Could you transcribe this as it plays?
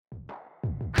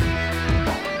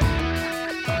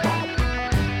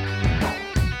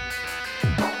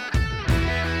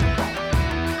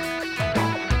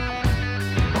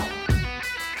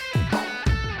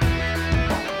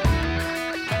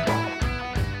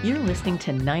You're listening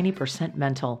to 90%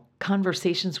 Mental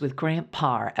Conversations with Grant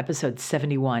Parr, episode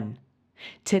 71.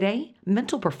 Today,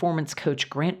 mental performance coach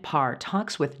Grant Parr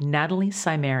talks with Natalie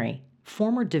Cimeri,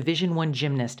 former Division I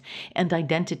gymnast and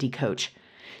identity coach.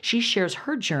 She shares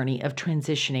her journey of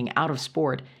transitioning out of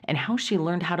sport and how she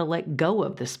learned how to let go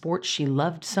of the sport she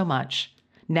loved so much.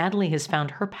 Natalie has found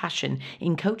her passion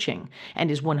in coaching and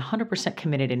is 100%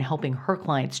 committed in helping her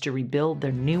clients to rebuild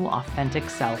their new authentic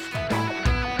self.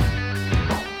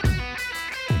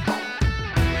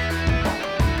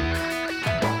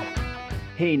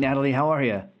 Hey, Natalie, how are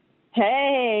you?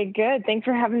 Hey, good. Thanks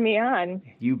for having me on.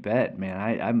 You bet,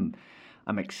 man.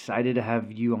 I'm excited to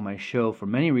have you on my show for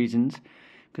many reasons,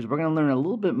 because we're going to learn a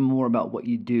little bit more about what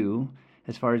you do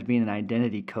as far as being an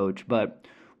identity coach. But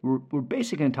we're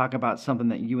basically going to talk about something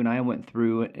that you and I went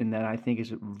through and that I think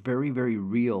is very, very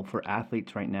real for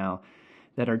athletes right now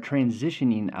that are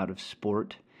transitioning out of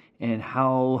sport and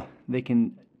how they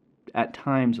can at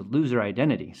times lose their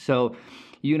identity. So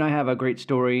you and I have a great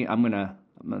story. I'm going to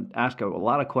ask a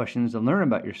lot of questions and learn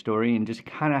about your story and just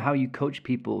kind of how you coach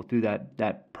people through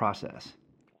that process.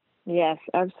 Yes,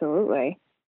 absolutely.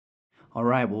 All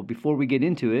right. Well, before we get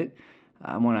into it,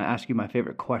 I want to ask you my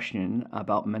favorite question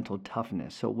about mental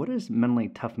toughness. So what does mentally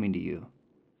tough mean to you?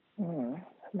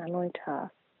 Mentally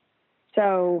tough.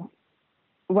 So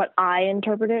what I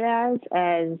interpret it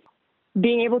as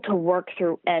being able to work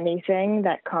through anything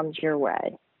that comes your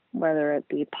way, whether it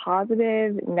be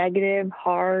positive, negative,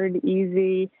 hard,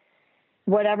 easy,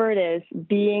 whatever it is,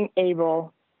 being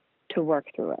able to work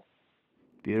through it.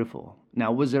 Beautiful.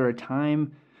 Now, was there a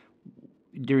time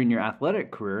during your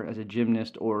athletic career as a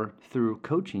gymnast or through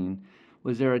coaching,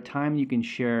 was there a time you can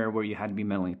share where you had to be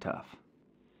mentally tough?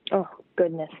 Oh,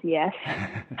 goodness, yes.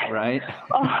 Right?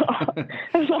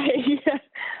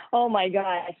 Oh my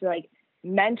gosh, like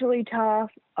mentally tough,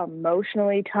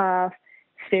 emotionally tough,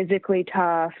 physically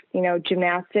tough. You know,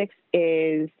 gymnastics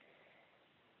is,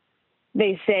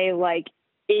 they say, like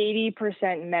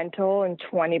 80% mental and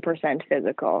 20%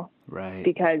 physical. Right.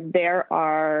 Because there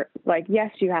are, like,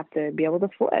 yes, you have to be able to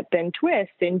flip and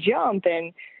twist and jump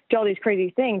and do all these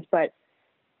crazy things, but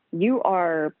you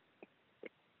are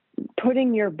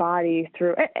putting your body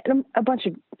through, and a bunch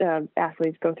of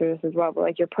athletes go through this as well, but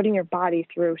like you're putting your body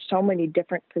through so many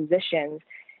different positions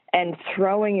and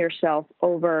throwing yourself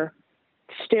over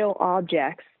still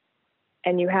objects,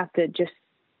 and you have to just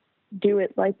do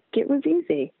it like it was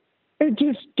easy.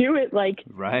 Just do it like,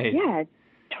 right. Yeah,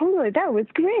 totally. That was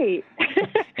great.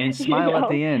 And smile at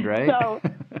the end, right? So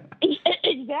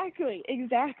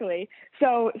exactly.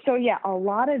 So yeah, a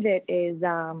lot of it is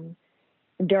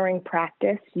during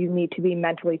practice, you need to be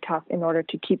mentally tough in order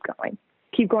to keep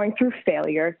going through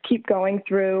failure, keep going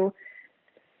through,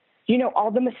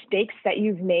 all the mistakes that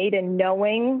you've made, and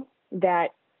knowing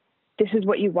that this is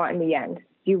what you want in the end.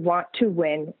 You want to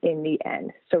win in the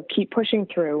end. So keep pushing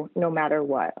through no matter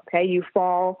what. Okay. You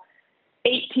fall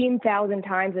 18,000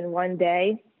 times in one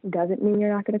day doesn't mean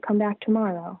you're not going to come back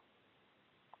tomorrow,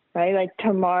 right? Like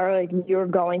tomorrow, like you're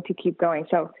going to keep going.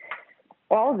 So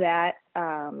all that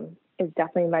is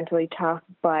definitely mentally tough.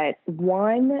 But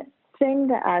one thing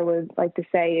that I would like to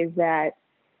say is that,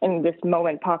 and this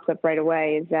moment pops up right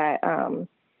away, is that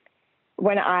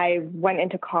when I went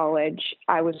into college,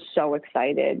 I was so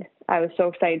excited. Because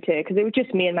it was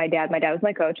just me and my dad. My dad was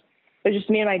my coach. It was just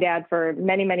me and my dad for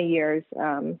many, many years.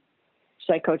 Just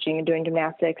like coaching and doing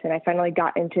gymnastics. And I finally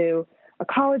got into a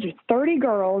college with 30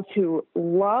 girls who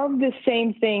love the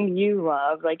same thing you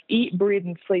love, like eat, breathe,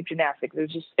 and sleep gymnastics.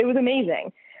 It was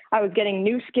amazing. I was getting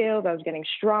new skills. I was getting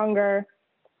stronger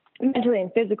mentally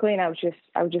and physically. And I was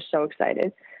just so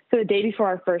excited. So the day before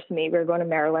our first meet, we were going to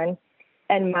Maryland,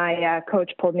 and my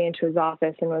coach pulled me into his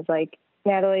office and was like,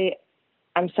 "Natalie,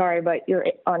 I'm sorry, but you're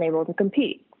unable to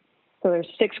compete." So there's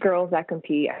 6 girls that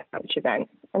compete at each event.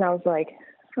 And I was like,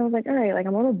 all right, like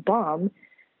I'm a little bummed.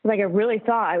 Like I really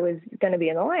thought I was going to be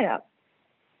in the lineup.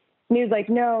 And he was like,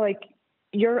 "No, like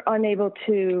you're unable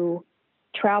to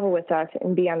travel with us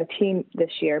and be on the team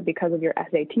this year because of your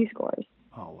SAT scores."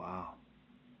 Oh, wow.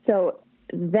 So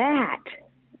that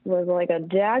was like a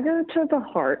dagger to the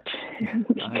heart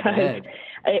because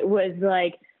it was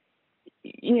like,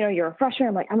 you're a freshman.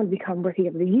 I'm like, I'm going to become rookie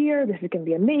of the year. This is going to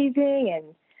be amazing.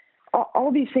 And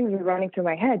all these things were running through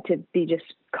my head to be just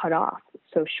cut off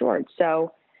so short.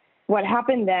 So what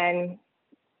happened then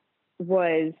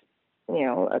was,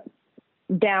 down.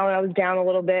 I was down a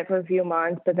little bit for a few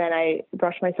months, but then I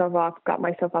brushed myself off, got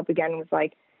myself up again, and was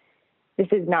like, this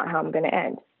is not how I'm going to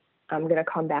end. I'm going to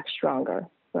come back stronger.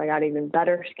 So I got even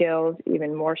better skills,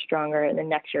 even more stronger. And then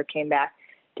next year came back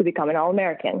to become an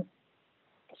All-American.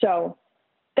 So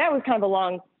that was kind of a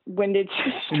long long-winded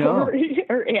No. story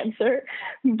or answer,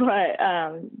 but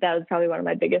that was probably one of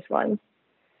my biggest ones.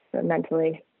 So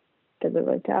mentally,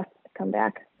 physically tough to come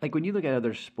back. Like when you look at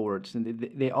other sports, and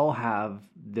they all have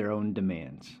their own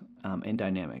demands and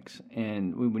dynamics.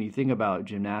 And when you think about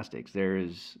gymnastics, there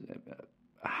is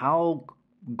how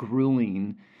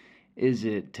grueling is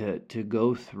it to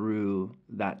go through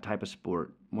that type of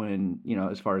sport when,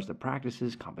 as far as the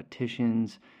practices,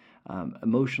 competitions,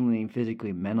 emotionally,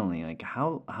 physically, mentally, like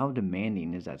how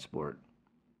demanding is that sport?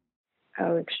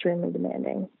 Oh, extremely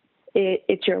demanding.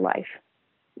 It's your life.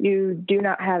 You do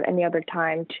not have any other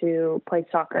time to play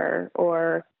soccer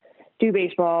or do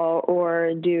baseball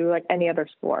or do like any other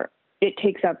sport. It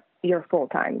takes up your full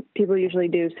time. People usually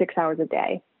do 6 hours a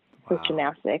day with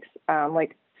gymnastics,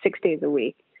 like 6 days a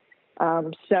week.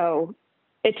 So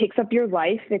it takes up your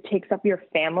life. It takes up your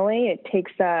family. It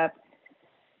takes up,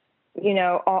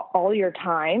 all your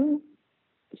time.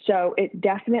 So it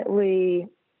definitely,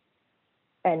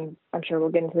 and I'm sure we'll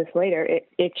get into this later,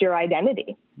 it's your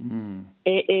identity. Mm.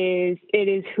 It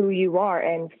is who you are.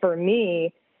 And for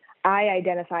me, I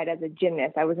identified as a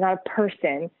gymnast. I was not a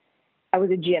person. I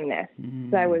was a gymnast.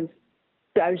 Mm. So I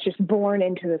was just born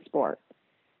into the sport.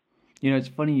 It's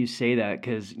funny you say that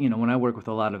because, when I work with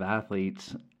a lot of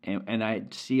athletes and I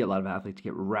see a lot of athletes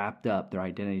get wrapped up, their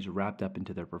identities wrapped up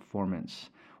into their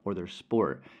performance or their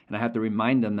sport. And I have to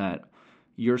remind them that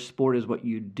your sport is what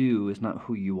you do, is not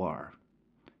who you are.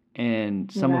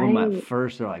 And some of them at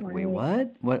first are like, wait,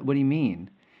 what? What do you mean?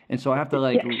 And so I have to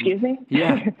excuse me?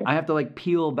 I have to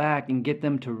peel back and get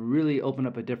them to really open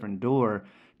up a different door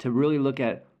to really look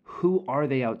at who are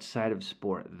they outside of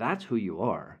sport. That's who you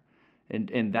are.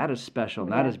 And that is special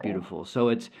and that is beautiful. So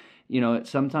it's,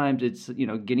 sometimes it's,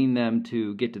 getting them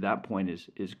to get to that point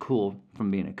is cool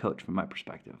from being a coach, from my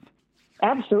perspective.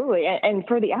 Absolutely. And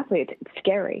for the athlete, it's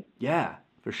scary. Yeah,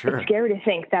 for sure. It's scary to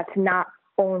think that's not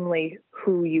only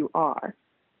who you are.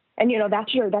 And,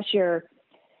 that's your,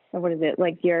 what is it?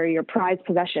 Like your prized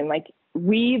possession. Like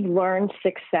we've learned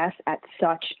success at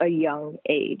such a young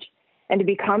age, and to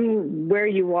become where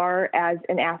you are as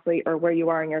an athlete or where you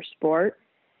are in your sport,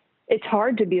 it's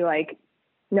hard to be like,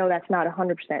 no, that's not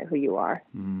 100% who you are.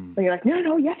 Mm. When you're like,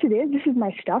 no, yes, it is. This is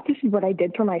my stuff. This is what I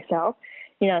did for myself.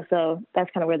 So that's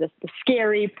kind of where the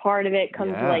scary part of it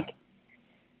comes, like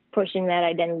pushing that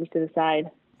identity to the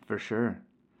side. For sure.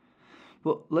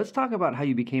 Well, let's talk about how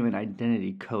you became an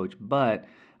identity coach, but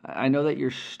I know that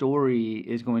your story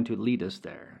is going to lead us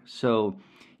there. So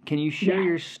can you share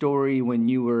your story when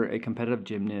you were a competitive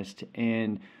gymnast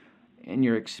and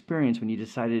your experience when you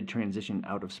decided to transition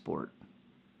out of sport?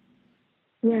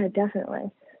 Yeah, definitely.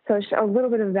 So just a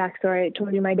little bit of a backstory. I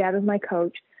told you my dad was my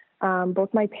coach.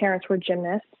 Both my parents were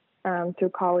gymnasts through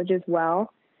college as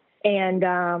well.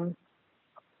 And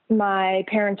my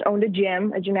parents owned a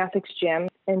gymnastics gym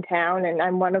in town, and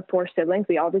I'm one of 4 siblings.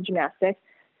 We all did gymnastics.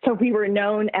 So we were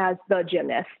known as the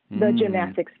gymnasts, the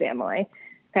gymnastics family.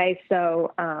 Okay,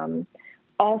 so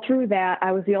all through that,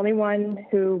 I was the only one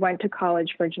who went to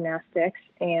college for gymnastics.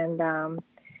 And,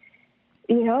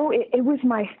 it was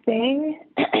my thing.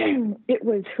 It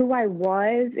was who I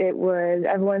was. It was,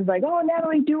 everyone's like, oh,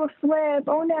 Natalie, do a flip.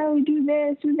 Oh, Natalie, do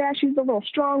this, do that. She's the little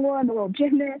strong one, the little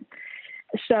gymnast.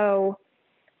 So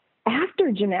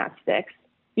after gymnastics,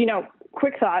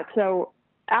 quick thought. So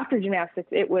after gymnastics,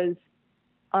 it was,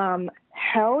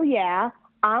 hell yeah,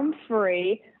 I'm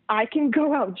free. I can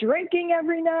go out drinking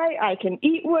every night. I can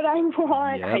eat what I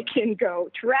want. Yep. I can go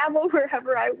travel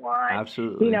wherever I want.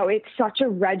 Absolutely. It's such a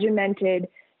regimented,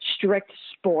 strict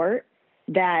sport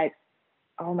that,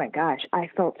 oh my gosh, I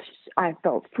felt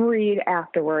freed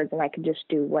afterwards, and I could just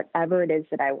do whatever it is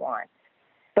that I want.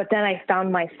 But then I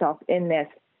found myself in this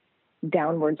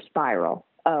downward spiral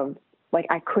of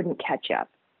I couldn't catch up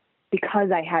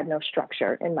because I had no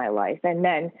structure in my life. And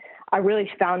then I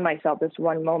really found myself this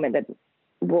one moment that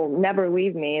will never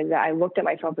leave me, is that I looked at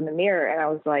myself in the mirror and I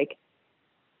was like,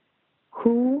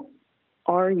 who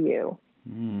are you?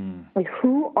 Mm.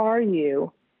 Who are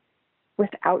you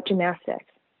without gymnastics?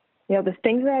 The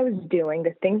things that I was doing,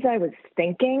 the things that I was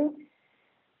thinking,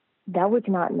 that was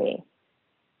not me.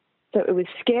 So it was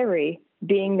scary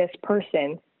being this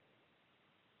person,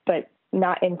 but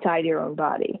not inside your own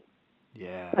body.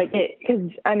 Yeah. Because,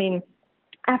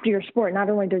 after your sport, not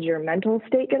only does your mental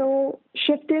state get a little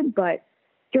shifted, but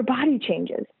your body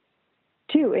changes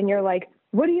too. And you're like,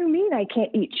 what do you mean I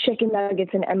can't eat chicken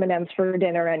nuggets and M&Ms for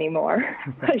dinner anymore?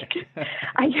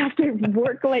 I have to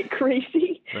work like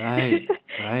crazy right.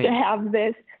 to have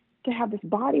this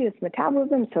body, this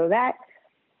metabolism. So that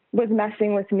was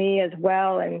messing with me as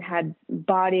well, and had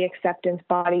body acceptance,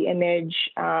 body image.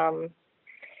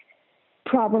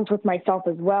 problems with myself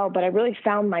as well, but I really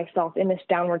found myself in this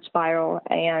downward spiral,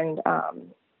 and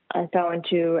I fell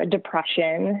into a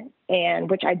depression, and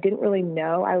which I didn't really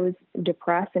know I was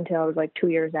depressed until I was like 2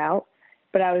 years out.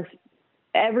 But I was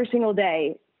every single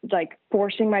day, like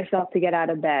forcing myself to get out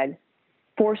of bed,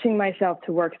 forcing myself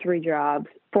to work 3 jobs,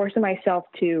 forcing myself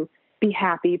to be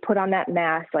happy, put on that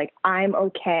mask, like, I'm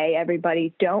okay,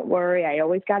 everybody, don't worry, I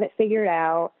always got it figured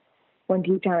out, when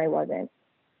deep down I wasn't.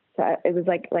 So it was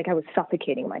like I was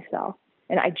suffocating myself,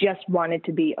 and I just wanted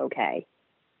to be okay.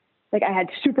 Like, I had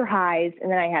super highs,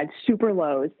 and then I had super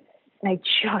lows, and I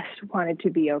just wanted to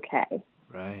be okay.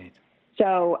 Right.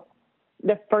 So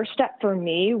the first step for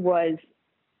me was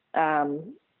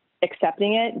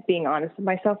accepting it, being honest with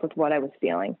myself with what I was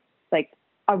feeling. Like,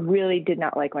 I really did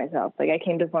not like myself. Like, I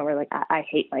came to the point where, like, I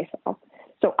hate myself.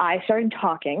 So I started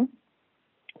talking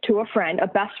to a friend, a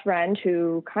best friend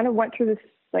who kind of went through this,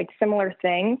 like, similar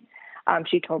thing.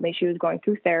 She told me she was going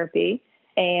through therapy.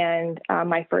 And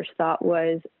my first thought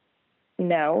was,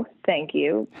 no, thank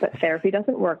you. But therapy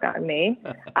doesn't work on me.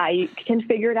 I can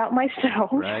figure it out myself.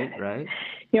 Right.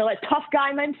 You know, that tough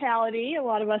guy mentality a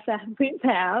lot of us athletes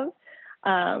have.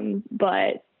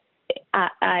 But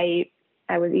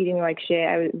I was eating like shit.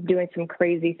 I was doing some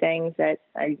crazy things that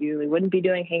I usually wouldn't be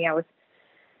doing, hanging out with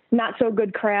not so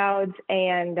good crowds.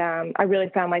 And I really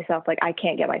found myself like, I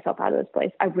can't get myself out of this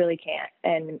place. I really can't.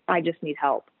 And I just need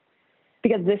help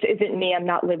because this isn't me. I'm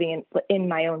not living in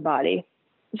my own body.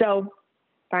 So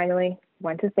finally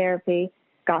went to therapy,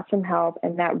 got some help,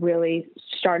 and that really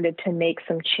started to make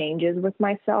some changes with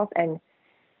myself. And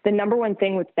the number one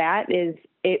thing with that is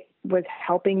it was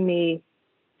helping me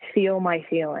feel my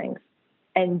feelings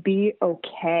and be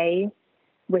okay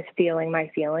with feeling my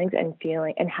feelings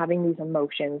and having these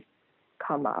emotions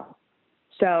come up.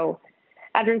 So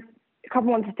after a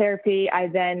couple months of therapy, I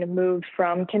then moved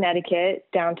from Connecticut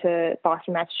down to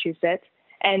Boston, Massachusetts.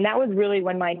 And that was really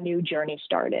when my new journey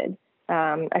started.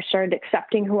 I started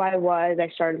accepting who I was. I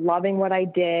started loving what I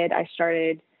did. I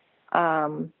started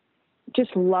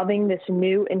just loving this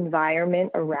new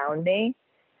environment around me.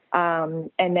 And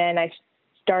then I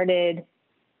started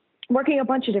working a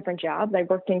bunch of different jobs. I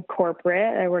worked in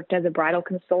corporate. I worked as a bridal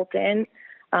consultant.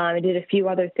 I did a few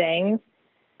other things.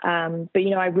 But,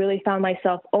 you know, I really found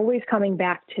myself always coming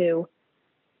back to,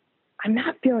 I'm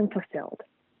not feeling fulfilled.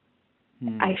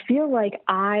 I feel like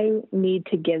I need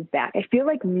to give back. I feel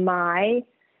like my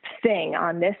thing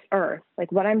on this earth,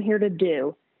 like what I'm here to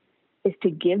do, is to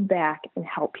give back and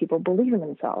help people believe in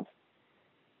themselves.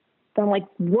 So I'm like,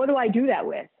 what do I do that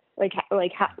with?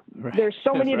 How, right. There's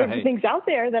so many different things out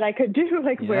there that I could do.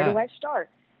 Like, where do I start?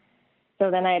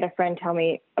 So then I had a friend tell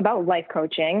me about life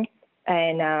coaching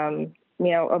and,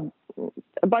 you know,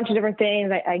 a bunch of different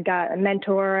things. I got a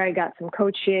mentor, I got some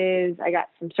coaches, I got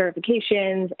some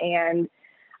certifications, and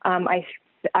I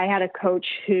had a coach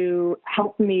who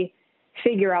helped me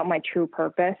figure out my true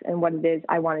purpose and what it is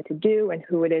I wanted to do and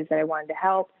who it is that I wanted to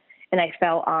help. And I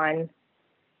fell on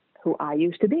who I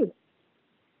used to be.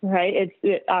 Right.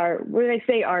 What do they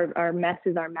say? Our mess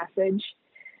is our message.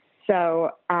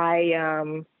 So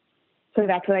so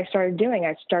that's what I started doing.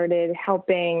 I started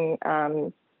helping,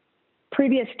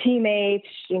 previous teammates,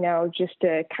 you know, just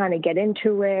to kind of get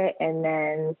into it. And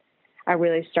then I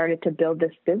really started to build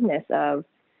this business of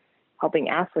helping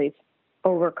athletes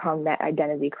overcome that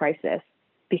identity crisis.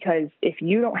 Because if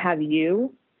you don't have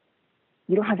you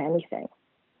don't have anything.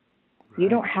 Right. You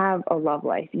don't have a love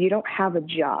life. You don't have a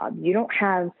job. You don't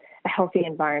have a healthy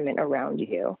environment around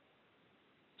you.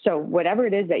 So whatever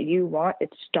it is that you want,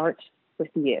 it starts with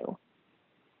you.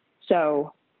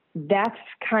 So that's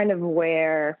kind of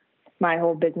where my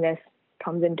whole business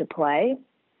comes into play,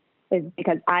 is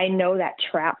because I know that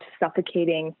trapped,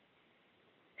 suffocating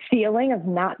feeling of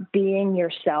not being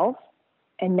yourself.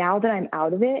 And now that I'm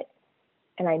out of it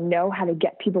and I know how to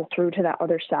get people through to that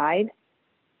other side,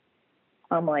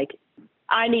 I'm like,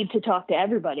 I need to talk to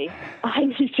everybody. I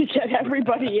need to get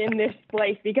everybody in this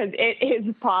place because it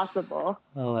is possible.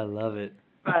 Oh, I love it.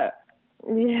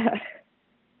 Yeah.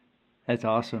 That's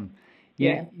awesome.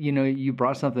 Yeah. You know, you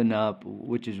brought something up,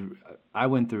 which is, I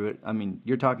went through it. I mean,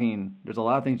 you're talking, there's a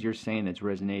lot of things you're saying that's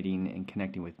resonating and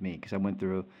connecting with me because I went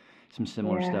through some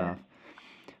similar stuff.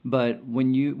 But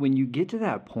when you get to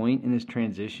that point in this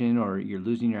transition, or you're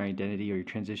losing your identity, or you're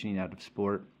transitioning out of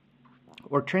sport,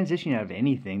 or transitioning out of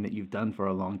anything that you've done for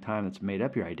a long time that's made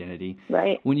up your identity,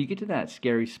 right? When you get to that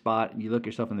scary spot and you look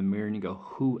yourself in the mirror and you go,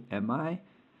 who am I?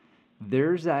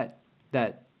 There's that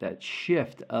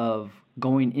shift of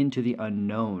going into the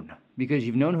unknown, because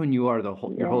you've known who you are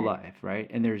your whole life, right?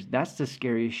 And that's the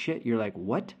scariest shit. You're like,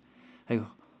 what? Like,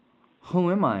 who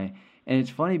am I? And it's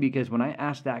funny because when I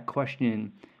asked that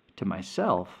question to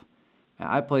myself,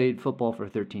 I played football for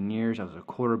 13 years. I was a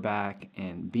quarterback,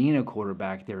 and being a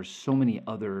quarterback, there's so many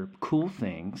other cool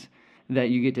things that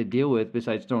you get to deal with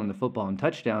besides throwing the football and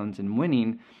touchdowns and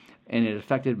winning, and it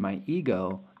affected my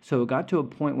ego. So it got to a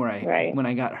point where when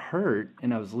I got hurt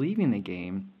and I was leaving the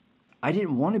game, I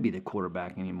didn't want to be the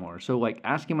quarterback anymore. So like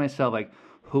asking myself like,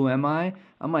 who am I?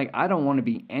 I'm like, I don't want to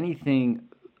be anything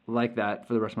like that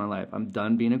for the rest of my life. I'm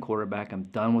done being a quarterback. I'm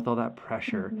done with all that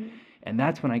pressure. Mm-hmm. And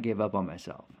that's when I gave up on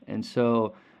myself. And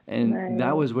so,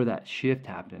 that was where that shift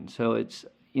happened. So it's,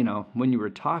 when you were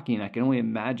talking, I can only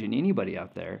imagine anybody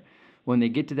out there, when they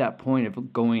get to that point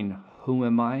of going, who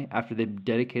am I, after they've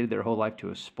dedicated their whole life to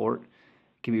a sport,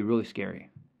 can be really scary.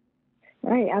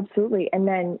 Right, absolutely. And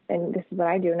this is what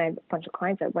I do, and I have a bunch of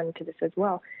clients that went into this as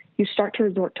well. You start to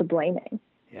resort to blaming.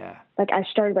 Yeah. Like I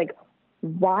started like,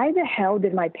 why the hell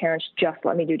did my parents just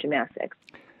let me do gymnastics?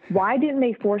 Why didn't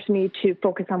they force me to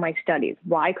focus on my studies?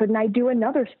 Why couldn't I do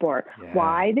another sport? Yeah.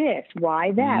 Why this?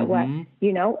 Why that?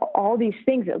 Mm-hmm. What, all these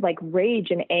things like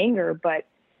rage and anger. But,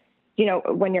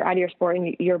 when you're out of your sport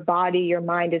and your body, your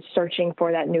mind is searching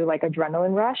for that new like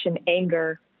adrenaline rush, and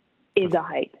anger is a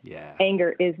hype. Yeah.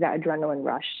 Anger is that adrenaline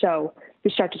rush. So we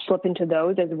start to slip into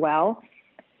those as well.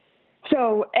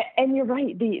 So, and you're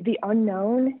right. The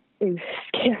unknown is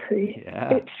scary.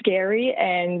 Yeah. It's scary.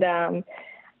 And,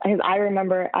 I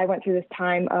remember I went through this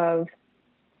time of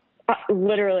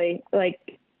literally like,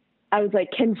 I was like,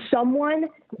 can someone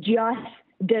just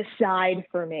decide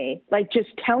for me? Like, just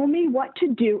tell me what to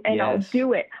do and I'll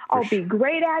do it. I'll be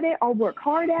great at it. I'll work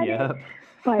hard at it.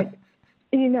 But,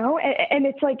 and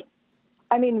it's like,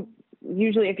 I mean,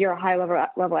 usually if you're a high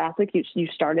level athlete, you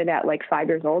started at like 5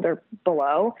 years old or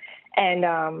below.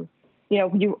 And,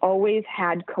 you always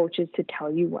had coaches to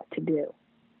tell you what to do.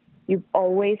 You've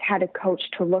always had a coach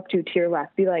to look to your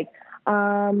left, be like,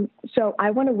 so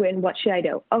I want to win. What should I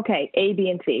do? Okay, A, B,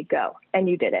 and C, go. And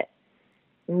you did it.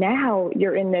 Now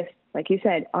you're in this, like you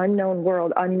said, unknown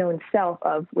world, unknown self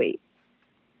of, wait,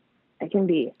 I can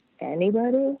be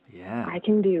anybody. Yeah. I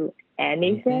can do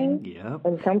anything. Yep.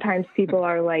 And sometimes people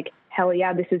are like, hell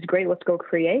yeah, this is great. Let's go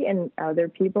create. And other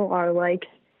people are like,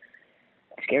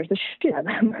 it scares the shit out of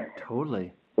them.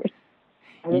 Totally.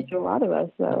 There's a lot of us,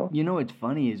 so. What's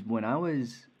funny is when I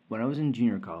was in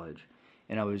junior college,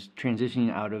 and I was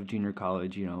transitioning out of junior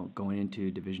college, going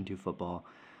into Division II football,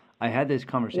 I had this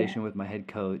conversation with my head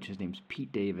coach. His name's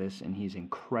Pete Davis, and he's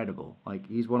incredible. Like,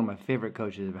 he's one of my favorite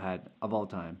coaches I've had of all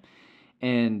time.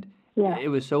 And it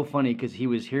was so funny because he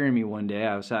was hearing me one day.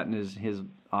 I was sat in his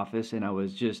office, and I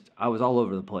was all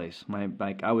over the place.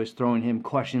 I was throwing him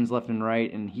questions left and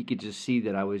right, and he could just see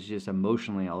that I was just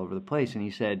emotionally all over the place. And he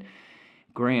said,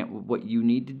 Grant, what you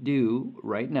need to do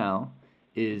right now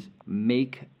is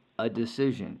make a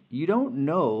decision. You don't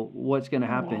know what's going to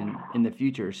happen in the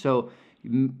future. So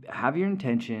have your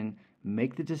intention,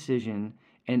 make the decision,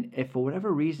 and if for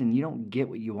whatever reason you don't get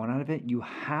what you want out of it, you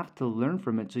have to learn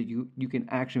from it so you can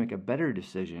actually make a better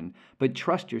decision, but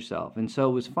trust yourself. And so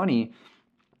it was funny,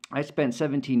 I spent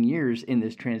 17 years in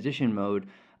this transition mode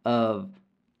of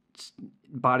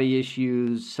body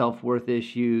issues, self-worth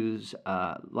issues,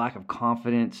 lack of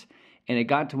confidence. And it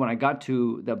got to when I got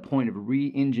to the point of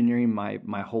re-engineering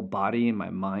my whole body and my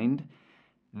mind,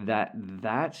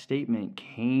 that statement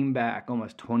came back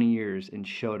almost 20 years and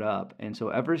showed up. And so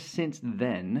ever since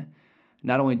then,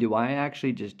 not only do I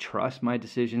actually just trust my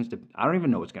decisions, I don't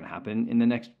even know what's going to happen in the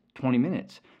next 20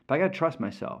 minutes, but I got to trust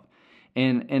myself.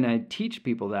 And I teach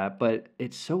people that, but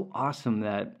it's so awesome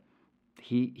that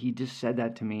he just said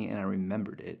that to me and I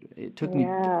remembered it. It took me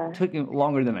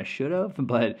longer than I should have,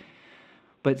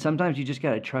 but sometimes you just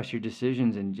got to trust your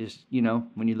decisions and just,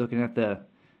 when you're looking at the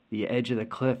edge of the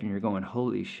cliff and you're going,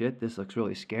 holy shit, this looks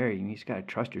really scary. You just got to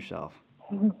trust yourself.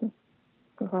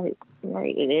 Right,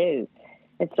 it is.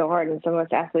 It's so hard. And some of us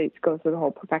athletes go through the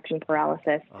whole perfection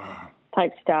paralysis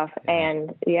type stuff. Yeah.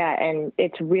 And and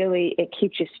it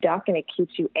keeps you stuck and it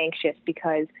keeps you anxious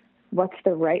because what's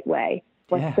the right way?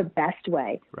 What's the best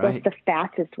way? Right. What's the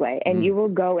fastest way? And you will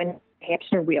go in a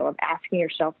hamster wheel of asking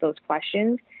yourself those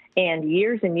questions, and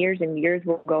years and years and years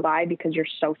will go by because you're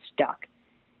so stuck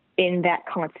in that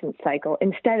constant cycle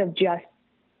instead of just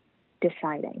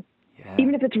deciding. Yeah.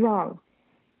 Even if it's wrong,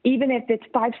 even if it's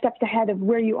 5 steps ahead of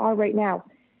where you are right now,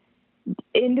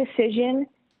 indecision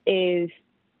is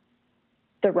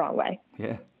the wrong way.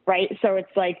 Yeah. Right? So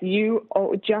it's like you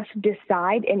just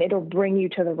decide and it'll bring you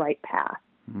to the right path.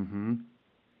 Mm-hmm.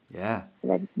 Yeah.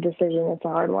 That decision, it's a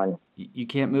hard one. You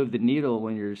can't move the needle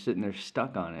when you're sitting there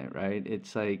stuck on it, right?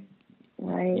 It's like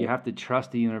you have to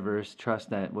trust the universe,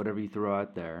 trust that whatever you throw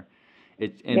out there.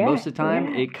 And most of the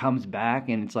time yeah. it comes back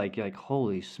and it's like, you're like,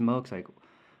 holy smokes, like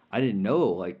I didn't know,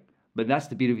 like, but that's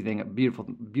the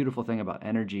beautiful thing about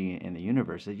energy in the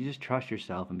universe, that you just trust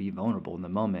yourself and be vulnerable in the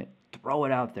moment. Throw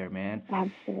it out there, man.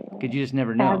 Absolutely. Because you just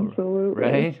never know. Absolutely.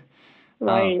 Right?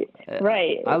 Right.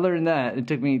 Right. I learned that. It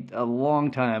took me a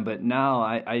long time, but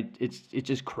now it's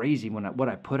just crazy what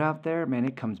I put out there, man,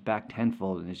 it comes back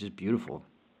tenfold and it's just beautiful.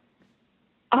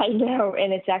 I know.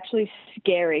 And it's actually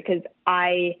scary because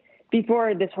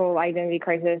before this whole identity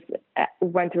crisis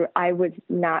went through, I was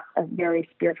not a very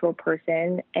spiritual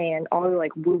person, and all the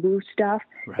like woo-woo stuff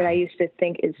that I used to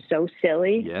think is so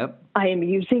silly. Yep. I am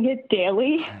using it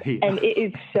daily, and it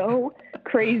is so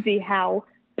crazy how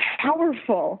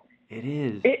powerful it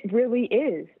is. It really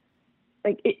is.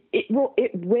 Like it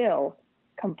will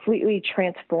completely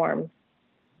transform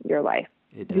your life.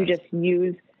 It does. You just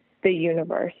use the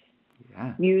universe.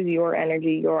 Yeah. Use your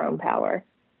energy, your own power.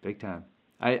 Big time.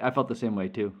 I felt the same way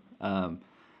too.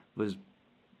 Was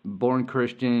born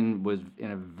Christian, was in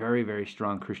a very, very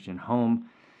strong Christian home.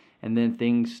 And then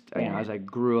things, you know, as I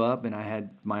grew up and I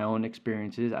had my own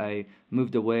experiences, I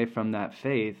moved away from that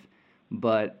faith.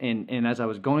 But, and as I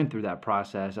was going through that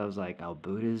process, I was like, oh,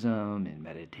 Buddhism and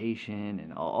meditation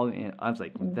and all, and I was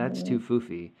like, that's too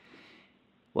foofy.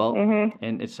 Well,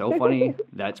 and it's so funny.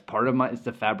 That's part of it's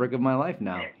the fabric of my life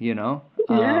now, you know?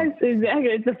 Yes,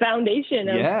 exactly. It's the foundation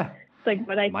of it's like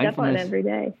what I step on every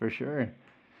day. For sure.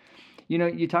 You know,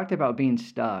 you talked about being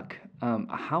stuck.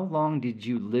 How long did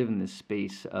you live in this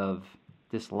space of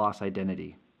this lost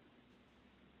identity?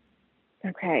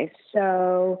 Okay,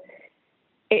 so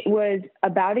it was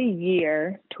about a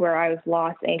year to where I was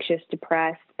lost, anxious,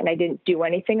 depressed, and I didn't do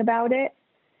anything about it.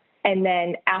 And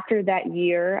then after that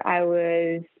year, I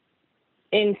was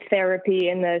in therapy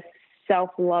in the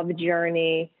self-love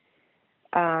journey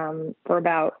for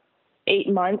about 8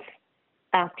 months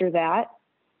after that.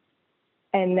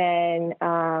 And then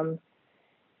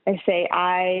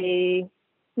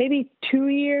maybe 2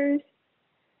 years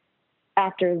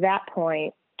after that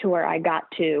point to where I got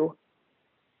to,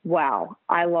 wow,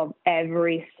 I love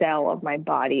every cell of my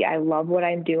body. I love what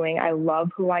I'm doing. I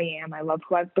love who I am. I love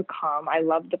who I've become. I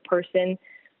love the person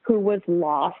who was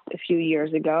lost a few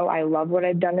years ago. I love what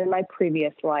I've done in my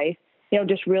previous life. You know,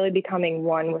 just really becoming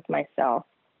one with myself.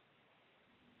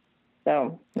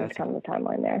 So that's kind of the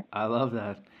timeline there. I love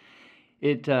that.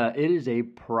 It is a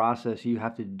process. You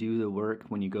have to do the work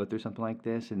when you go through something like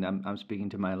this, and I'm speaking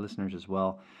to my listeners as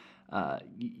well.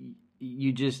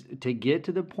 You just, to get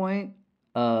to the point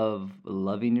of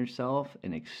loving yourself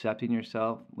and accepting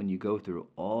yourself when you go through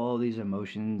all these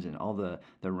emotions and all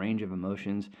the range of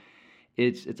emotions,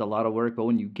 it's a lot of work. But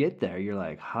when you get there, you're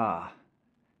like,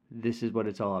 this is what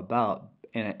it's all about.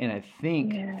 And I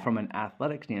think from an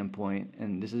athletic standpoint,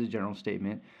 and this is a general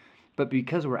statement, but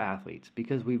because we're athletes,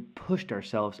 because we've pushed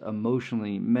ourselves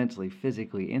emotionally, mentally,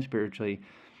 physically, and spiritually,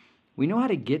 we know how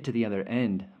to get to the other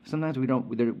end. Sometimes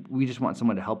we just want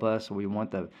someone to help us, or we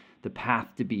want the path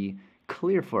to be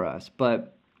clear for us.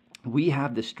 But we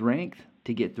have the strength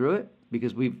to get through it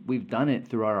because we've done it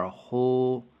through our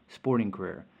whole sporting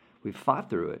career. We've fought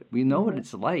through it. We know what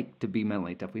it's like to be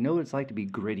mentally tough. We know what it's like to be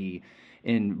gritty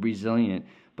and resilient.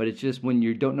 But it's just when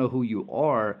you don't know who you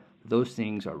are, those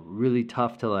things are really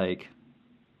tough to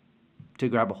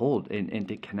grab a hold and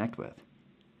to connect with.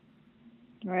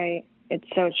 Right. It's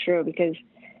so true because,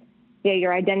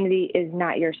 your identity is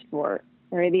not your sport.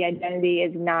 Right? The identity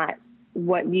is not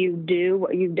what you do,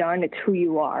 what you've done. It's who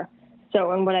you are. So,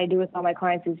 and what I do with all my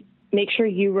clients is make sure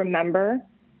you remember,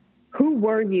 who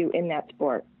were you in that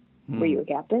sport? Were you a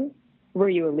captain? Were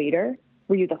you a leader?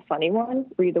 Were you the funny one?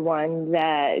 Were you the one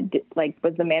that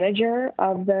was the manager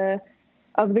of the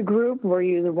group? Were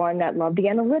you the one that loved the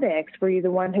analytics? Were you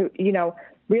the one who,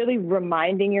 really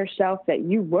reminding yourself that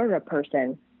you were a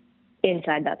person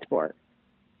inside that sport?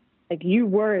 Like you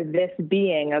were this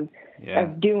being of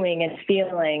doing and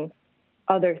feeling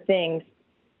other things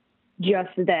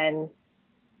just than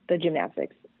the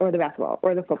gymnastics or the basketball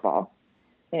or the football,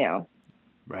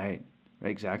 Right.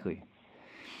 Exactly.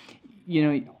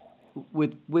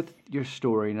 With your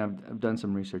story, and I've done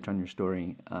some research on your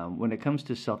story, when it comes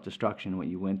to self-destruction, what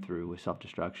you went through with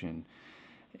self-destruction,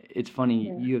 it's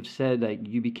funny, you have said that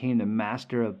you became the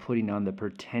master of putting on the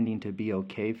pretending to be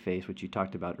okay face, which you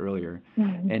talked about earlier,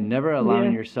 and never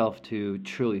allowing yourself to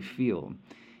truly feel.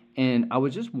 And I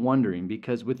was just wondering,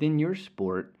 because within your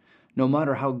sport, no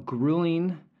matter how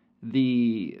grueling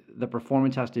the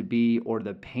performance has to be or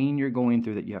the pain you're going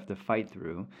through that you have to fight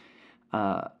through,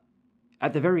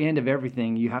 at the very end of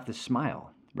everything, you have to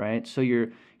smile, right? So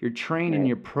you're trained in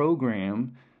your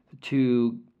program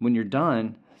to, when you're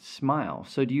done, smile.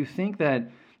 So do you think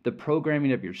that the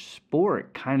programming of your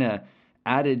sport kind of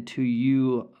added to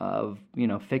you of,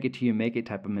 fake it till you make it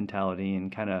type of mentality,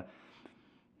 and kind of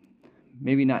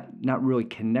maybe not really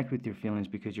connect with your feelings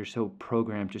because you're so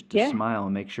programmed just to smile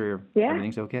and make sure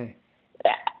everything's okay.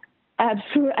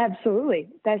 Absolutely.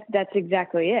 That's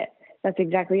exactly it. That's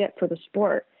exactly it for the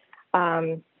sport.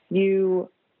 You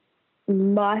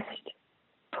must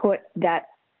put that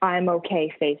I'm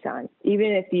okay face on. Even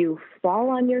if you fall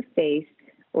on your face,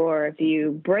 or if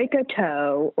you break a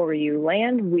toe, or you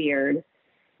land weird,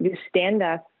 you stand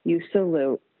up, you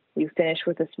salute, you finish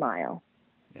with a smile.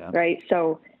 Yeah. Right?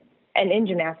 So, and in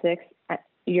gymnastics,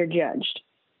 you're judged.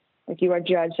 Like, you are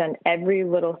judged on every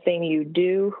little thing you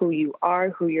do, who you are,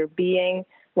 who you're being,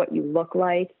 what you look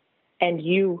like, and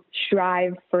you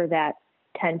strive for that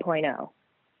 10.0,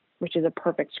 which is a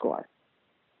perfect score.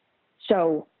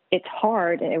 So it's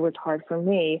hard, and it was hard for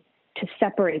me to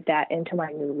separate that into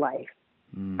my new life.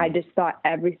 I just thought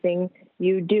everything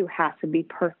you do has to be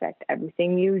perfect.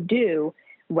 Everything you do,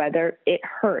 whether it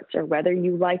hurts or whether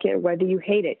you like it or whether you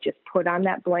hate it, just put on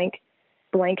that blank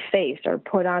face, or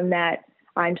put on that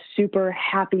I'm super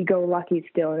happy-go-lucky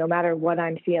still, no matter what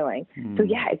I'm feeling. So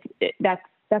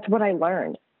that's what I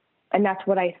learned, and that's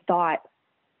what I thought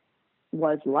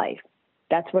was life.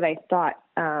 That's what I thought.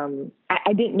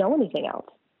 I didn't know anything else,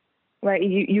 right?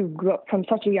 You grow up from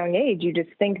such a young age. You just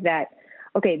think that,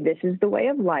 okay, this is the way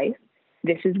of life.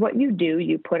 This is what you do.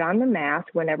 You put on the mask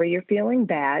whenever you're feeling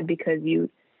bad because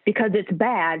it's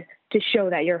bad to show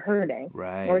that you're hurting,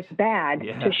 right? Or it's bad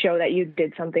to show that you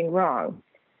did something wrong.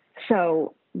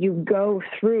 So you go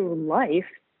through life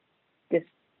just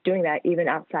doing that, even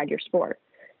outside your sport.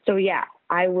 So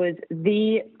I was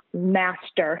the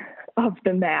master of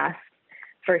the mask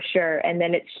for sure. And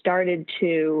then it started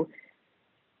to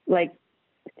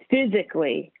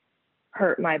physically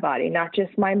hurt my body, not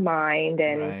just my mind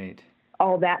and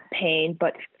all that pain,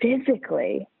 but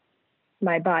physically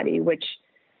my body, which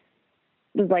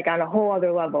was on a whole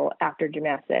other level after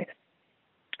gymnastics.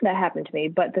 That happened to me.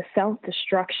 But the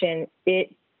self-destruction,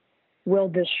 it will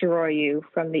destroy you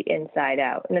from the inside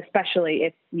out. And especially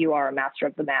if you are a master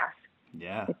of the mask.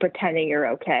 Yeah. Pretending you're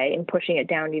okay and pushing it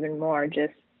down even more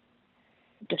just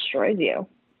destroys you.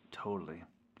 Totally.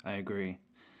 I agree.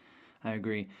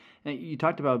 And you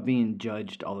talked about being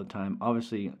judged all the time.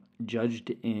 Obviously,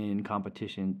 judged in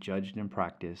competition, judged in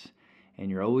practice. And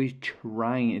you're always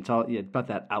trying. It's all about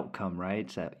that outcome, right?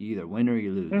 It's that you either win or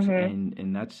you lose. Mm-hmm.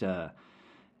 And that's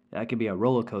that can be a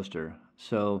roller coaster.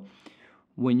 So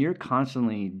when you're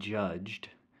constantly judged,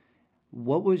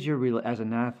 what was as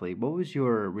an athlete, what was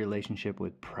your relationship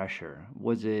with pressure?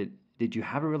 Did you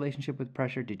have a relationship with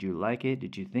pressure? Did you like it?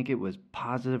 Did you think it was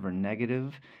positive or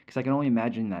negative? Because I can only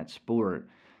imagine that sport,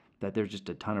 that there's just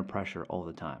a ton of pressure all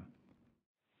the time.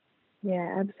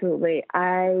 Yeah, absolutely.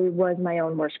 I was my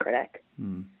own worst critic.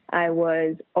 I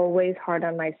was always hard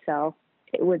on myself.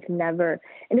 It was never,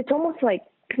 and it's almost like,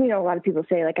 a lot of people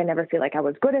say, I never feel like I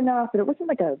was good enough, but it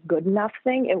wasn't a good enough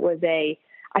thing. It was I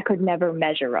could never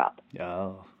measure up.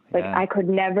 Oh, yeah. I could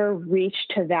never reach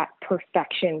to that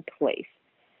perfection place,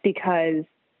 because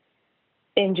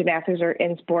in gymnastics or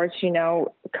in sports,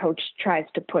 coach tries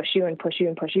to push you and push you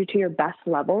and push you to your best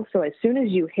level. So as soon as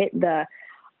you hit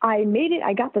I made it,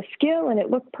 I got the skill and it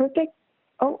looked perfect.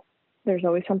 Oh, there's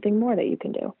always something more that you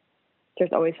can do.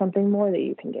 There's always something more that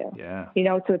you can do. Yeah.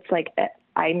 So it's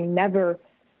I'm never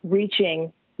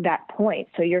reaching that point.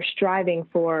 So you're striving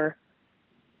for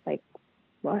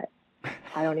what?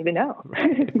 I don't even know.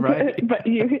 Right. but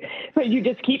you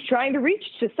just keep trying to reach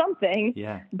to something.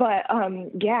 Yeah. But there's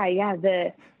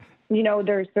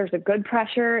a good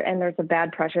pressure and there's a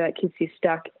bad pressure that keeps you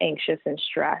stuck, anxious, and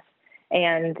stressed.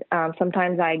 And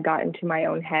sometimes I got into my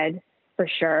own head for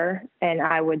sure, and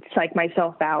I would psych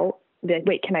myself out.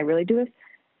 Wait, can I really do this?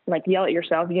 Yell at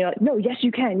yourself. No, yes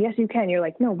you can, yes you can. You're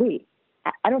like, no, wait,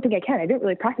 I don't think I can. I didn't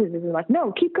really practice this. And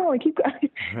no, keep going.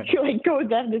 Right. You go with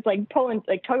that, just pulling,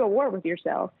 tug of war with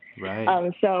yourself.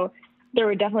 Right. So there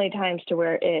were definitely times to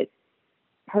where it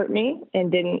hurt me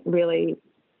and didn't really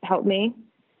help me.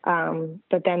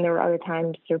 But then there were other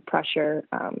times through pressure.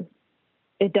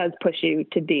 It does push you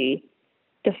to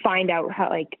find out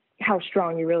how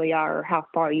strong you really are or how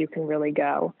far you can really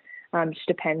go. Just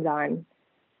depends on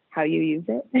how you use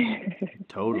it.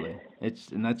 Totally.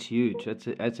 And that's huge.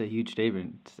 That's a huge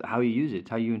statement. It's how you use it. It's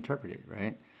how you interpret it,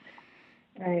 right?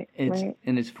 Right.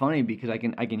 And it's funny because I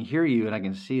can hear you and I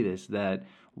can see this, that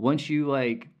once you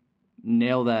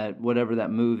nail that, whatever that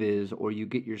move is, or you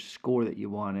get your score that you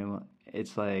want, and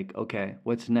it's okay,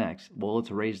 what's next? Well,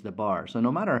 let's raise the bar. So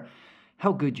no matter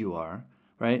how good you are,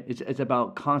 right? It's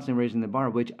about constantly raising the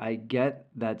bar, which I get.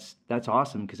 That's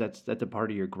awesome because that's a part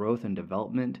of your growth and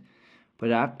development. But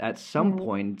at some Right.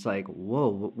 point, it's like,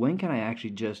 whoa, when can I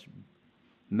actually just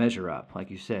measure up?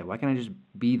 Like you said, why can't I just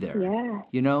be there? Yeah.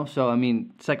 You know? So I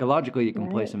mean, psychologically, it can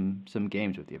play Right. some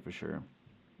games with you for sure.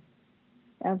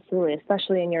 Absolutely.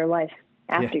 Especially in your life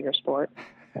Yeah, after your sport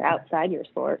or outside your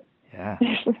sport. yeah,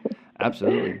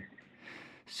 absolutely.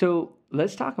 So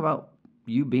let's talk about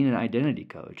you being an identity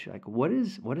coach. Like, what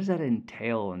does that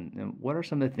entail, and what are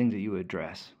some of the things that you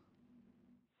address?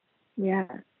 Yeah.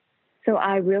 So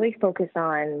I really focus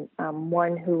on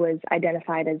one who was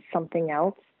identified as something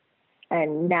else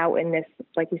and now in this,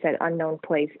 like you said, unknown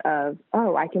place of,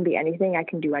 oh, I can be anything, I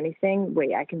can do anything.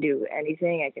 Wait, I can do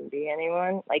anything, I can be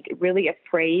anyone. Like really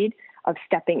afraid of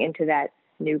stepping into that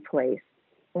new place.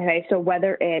 Okay, so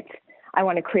whether it's I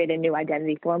want to create a new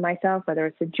identity for myself, whether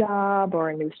it's a job or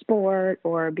a new sport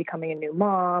or becoming a new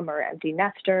mom or empty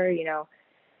nester,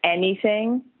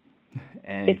 anything.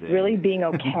 It's really Anything. being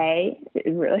okay. It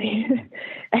really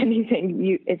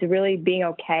anything. It's really being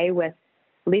okay with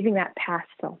leaving that past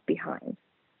self behind,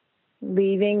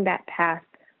 leaving that past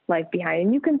life behind.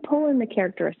 And you can pull in the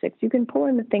characteristics. You can pull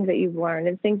in the things that you've learned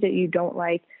and things that you don't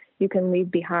like. You can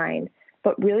leave behind.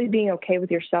 But really being okay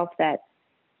with yourself that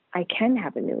I can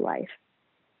have a new life.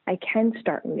 I can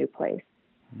start a new place.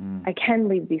 I can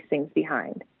leave these things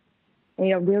behind.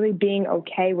 And, really being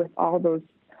okay with all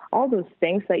those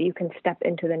things so that you can step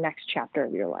into the next chapter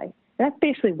of your life. And that's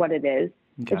basically what it is.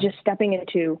 Okay. It's just stepping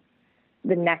into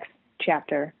the next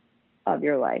chapter of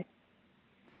your life.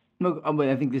 No, but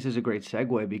I think this is a great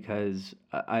segue because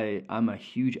I'm a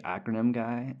huge acronym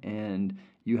guy, and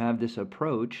you have this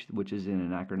approach, which is in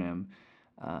an acronym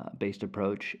based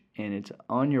approach, and it's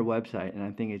on your website, and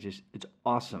I think it's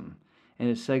awesome, and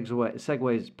it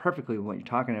segues perfectly with what you're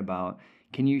talking about.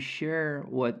 Can you share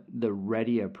what the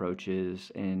Ready approach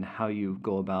is and how you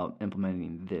go about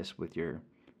implementing this with your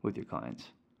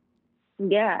clients?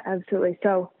 Yeah, absolutely.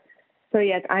 So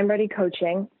yes, I'm Ready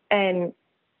Coaching, and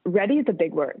ready is a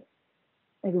big word.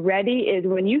 Like ready is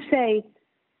when you say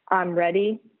I'm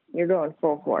ready, you're going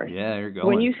full force. Yeah, you're going.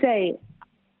 When you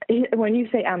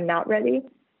say I'm not ready,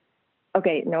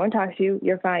 okay, no one talks to you,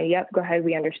 you're fine. Yep, go ahead,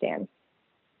 we understand.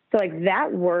 So like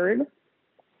that word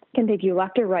can take you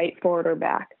left or right, forward or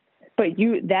back. But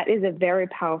that is a very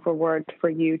powerful word for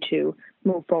you to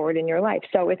move forward in your life.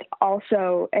 So it's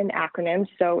also an acronym.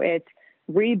 So it's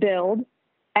rebuild,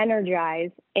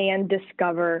 energize, and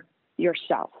discover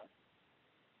yourself.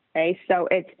 Okay, so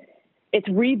it's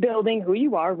rebuilding who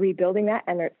you are, rebuilding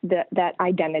that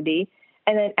identity,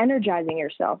 and then energizing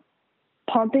yourself,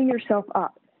 pumping yourself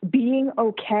up, being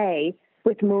okay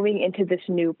with moving into this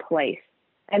new place,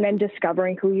 and then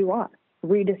discovering who you are,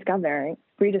 rediscovering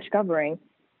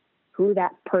who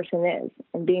that person is,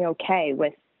 and being okay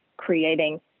with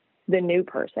creating the new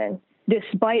person,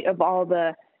 despite of all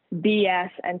the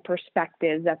BS and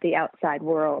perspectives that the outside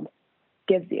world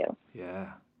gives you.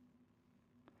 Yeah.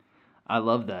 I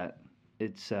love that.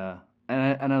 It's and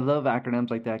I love acronyms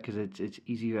like that because it's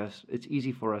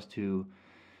easy for us to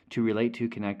relate to,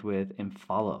 connect with, and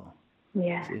follow.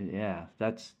 Yeah. Yeah,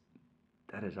 that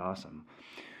is awesome.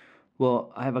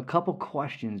 Well, I have a couple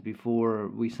questions before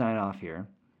we sign off here.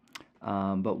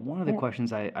 But one of the Yeah.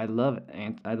 questions I love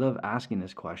asking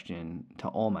this question to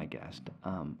all my guests.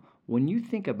 When you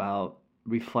think about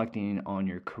reflecting on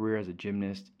your career as a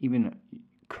gymnast, even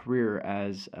career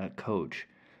as a coach,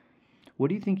 what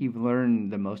do you think you've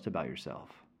learned the most about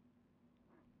yourself?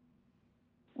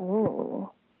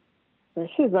 Oh, this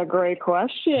is a great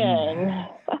question.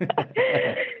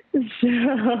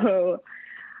 So,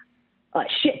 a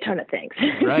shit ton of things.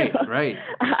 Right.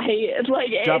 It's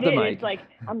like Drop the mic. It's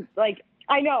like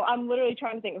I know. I'm literally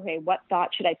trying to think. Okay, what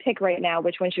thought should I pick right now?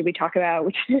 Which one should we talk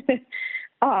about?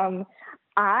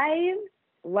 I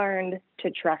learned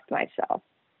to trust myself,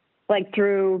 like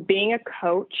through being a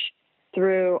coach,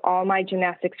 through all my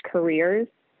gymnastics careers.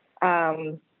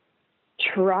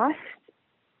 Trust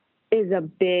is a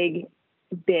big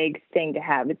thing to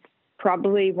have. It's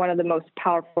probably one of the most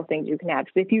powerful things you can have.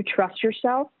 Because if you trust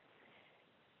yourself,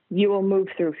 you will move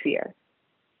through fear.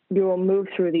 You will move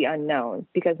through the unknown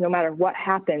because no matter what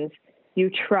happens, you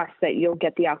trust that you'll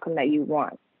get the outcome that you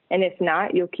want. And if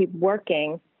not, you'll keep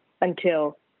working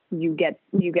until you get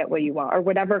what you want, or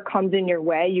whatever comes in your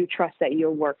way, you trust that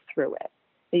you'll work through it.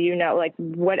 Like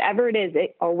whatever it is,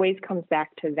 it always comes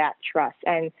back to that trust.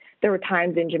 And there were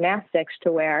times in gymnastics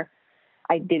to where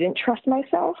I didn't trust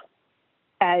myself,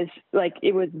 as like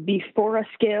it was before a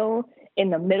skill, in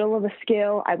the middle of a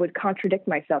skill, I would contradict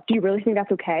myself. Do you really think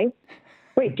that's okay?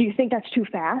 Wait, do you think that's too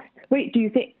fast? Wait, do you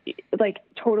think, like,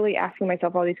 totally asking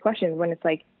myself all these questions when it's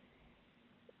like,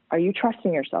 are you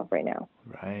trusting yourself right now?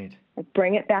 Right. Like,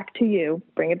 bring it back to you.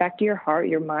 Bring it back to your heart,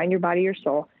 your mind, your body, your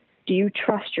soul. Do you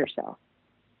trust yourself?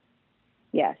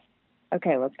 Yes.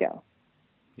 Okay, let's go.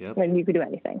 Yep. Then you could do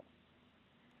anything.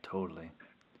 Totally.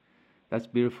 That's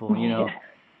beautiful. You know,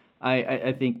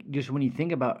 I think just when you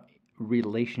think about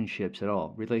relationships at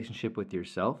all, relationship with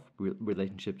yourself,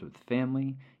 relationships with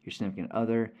family, your significant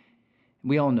other,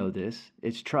 we all know this.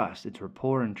 It's trust. It's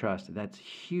rapport and trust. That's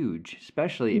huge,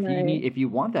 especially if if you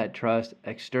want that trust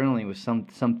externally with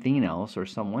something else or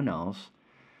someone else.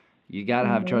 You got to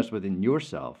have trust within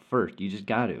yourself first. You just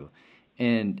got to.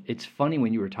 And it's funny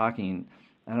when you were talking,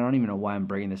 I don't even know why I'm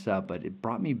bringing this up, but it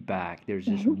brought me back. There's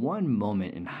this one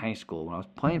moment in high school when I was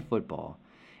playing football,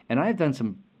 and I've done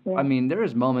some. I mean,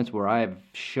 there's moments where I've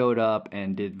showed up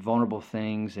and did vulnerable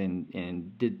things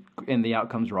and the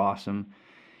outcomes were awesome.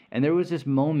 And there was this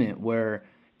moment where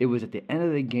it was at the end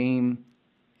of the game,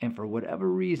 and for whatever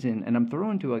reason, and I'm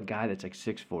throwing to a guy that's like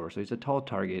 6'4", so he's a tall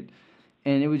target,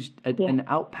 and it was an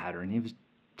out pattern. He was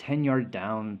 10 yards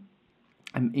down,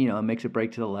 and it makes a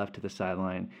break to the left to the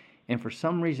sideline. And for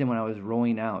some reason, when I was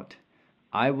rolling out,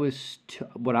 I was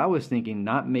what I was thinking,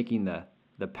 not making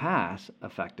the pass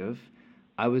effective.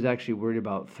 I was actually worried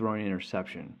about throwing an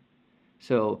interception.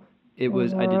 So it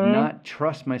was I did not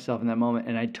trust myself in that moment,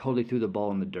 and I totally threw the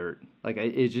ball in the dirt. Like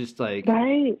it's just like,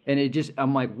 and it just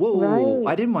I'm like, whoa,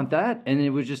 I didn't want that, and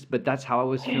it was just, but that's how I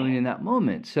was feeling in that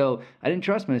moment. So I didn't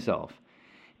trust myself,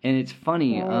 and it's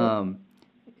funny.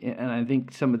 And I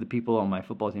think some of the people on my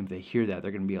football team, if they hear that,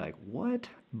 they're going to be like, what?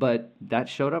 But that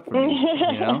showed up for me,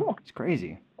 It's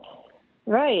crazy.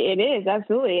 Right, it is,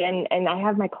 absolutely. And I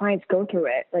have my clients go through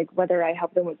it, like whether I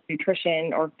help them with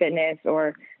nutrition or fitness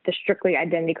or the strictly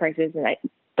identity crisis.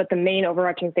 But the main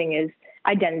overarching thing is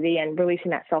identity and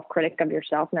releasing that self-critic of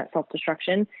yourself and that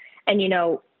self-destruction. And,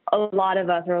 a lot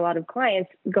of us or a lot of clients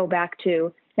go back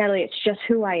to, Natalie, it's just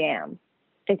who I am.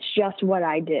 It's just what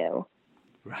I do.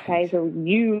 Right. Okay, so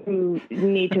you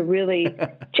need to really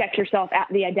check yourself at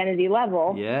the identity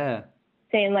level. Yeah.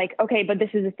 Saying like, okay, but this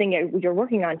is the thing you're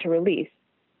working on to release.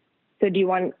 So do you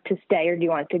want to stay or do you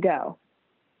want to go?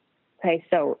 Okay,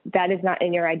 so that is not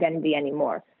in your identity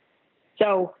anymore.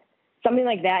 So something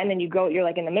like that, and then you're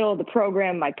like in the middle of my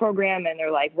program, and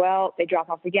they're like, well, they drop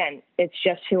off again. It's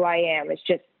just who I am. It's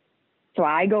just, so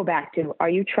I go back to, are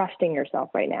you trusting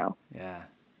yourself right now? Yeah.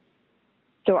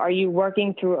 So are you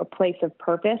working through a place of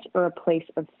purpose or a place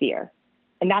of fear?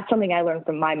 And that's something I learned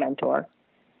from my mentor.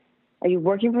 Are you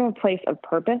working from a place of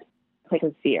purpose, a place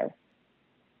of fear?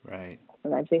 Right.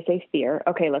 Sometimes they say fear.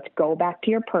 Okay, let's go back to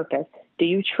your purpose. Do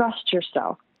you trust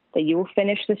yourself that you will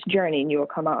finish this journey and you will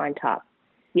come out on top?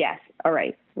 Yes. All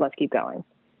right, let's keep going.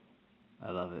 I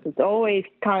love it. It's always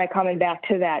kind of coming back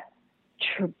to that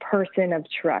person of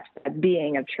trust, that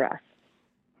being of trust.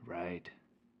 Right.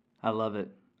 I love it.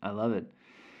 I love it.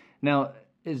 Now,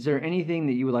 is there anything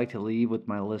that you would like to leave with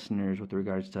my listeners with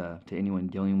regards to anyone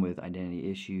dealing with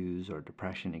identity issues or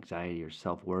depression, anxiety, or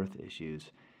self-worth issues?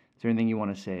 Is there anything you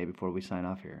want to say before we sign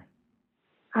off here?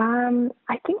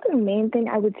 I think the main thing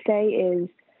I would say is,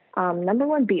 number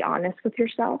one, be honest with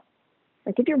yourself.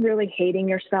 Like if you're really hating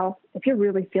yourself, if you're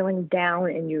really feeling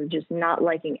down and you're just not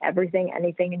liking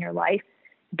anything in your life,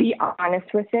 be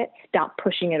honest with it. Stop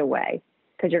pushing it away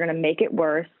because you're going to make it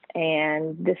worse.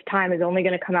 And this time is only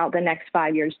going to come out the next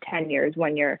 5 years, 10 years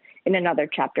when you're in another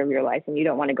chapter of your life and you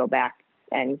don't want to go back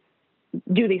and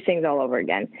do these things all over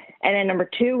again. And then number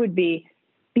two would be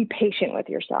patient with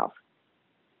yourself.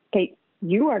 Okay.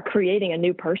 You are creating a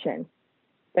new person.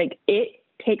 Like it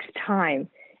takes time.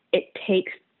 It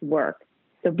takes work.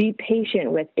 So be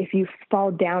patient with if you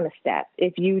fall down a step,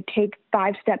 if you take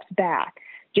 5 steps back,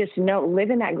 just live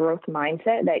in that growth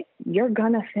mindset that you're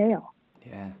going to fail.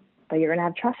 Yeah. But you're going to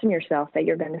have trust in yourself that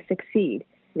you're going to succeed.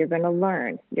 You're going to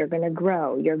learn. You're going to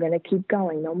grow. You're going to keep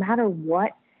going no matter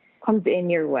what comes in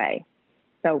your way.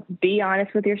 So be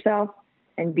honest with yourself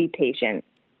and be patient.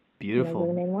 Beautiful. Those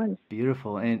are the main ones.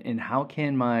 Beautiful. And how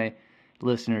can my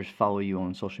listeners follow you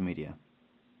on social media?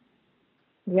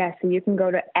 Yeah, so you can go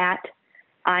to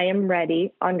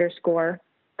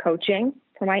 @IamReady_coaching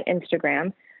for my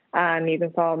Instagram. You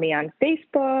can follow me on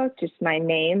Facebook, just my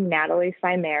name, Natalie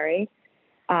Simeri.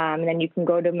 And then you can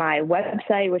go to my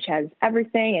website, which has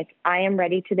everything. It's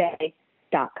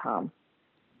IamReadyToday.com.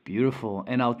 Beautiful.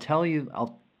 And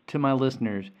to my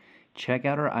listeners, check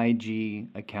out her IG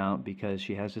account because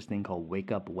she has this thing called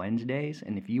Wake Up Wednesdays.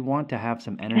 And if you want to have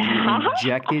some energy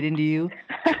injected into you,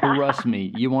 trust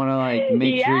me, you want to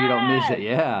make sure you don't miss it.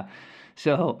 Yeah.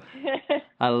 So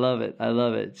I love it. I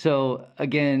love it. So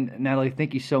again, Natalie,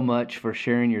 thank you so much for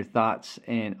sharing your thoughts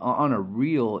and on a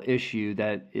real issue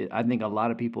that I think a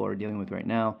lot of people are dealing with right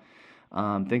now.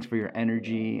 Thanks for your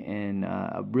energy, and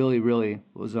really, really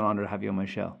was an honor to have you on my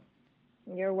show.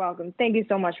 You're welcome. Thank you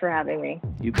so much for having me.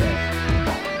 You bet.